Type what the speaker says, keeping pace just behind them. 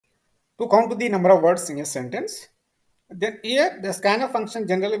to count the number of words in a sentence. Then here the scanf function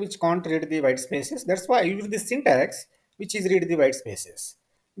generally which can't read the white spaces. That's why I use the syntax which is read the white spaces.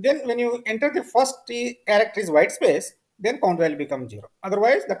 Then when you enter the first character is white space, then count value becomes 0.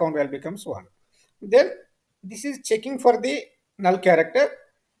 Otherwise the count value becomes 1. Then this is checking for the null character.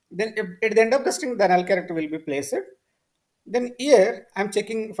 Then at the end of the string the null character will be placed. Then here I'm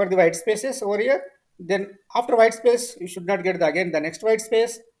checking for the white spaces over here. Then after white space, you should not get again the next white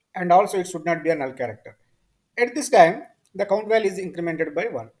space, and also it should not be a null character. At this time, the count value is incremented by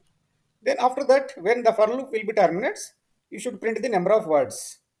 1. Then after that, when the for loop will be terminates, you should print the number of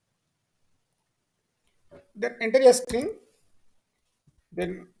words. Then enter a string.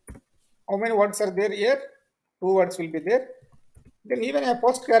 Then how many words are there here? Two words will be there. Then even a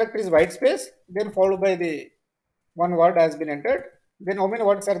first character is white space, then followed by the one word has been entered. Then how many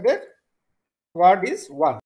words are there? Word is 1.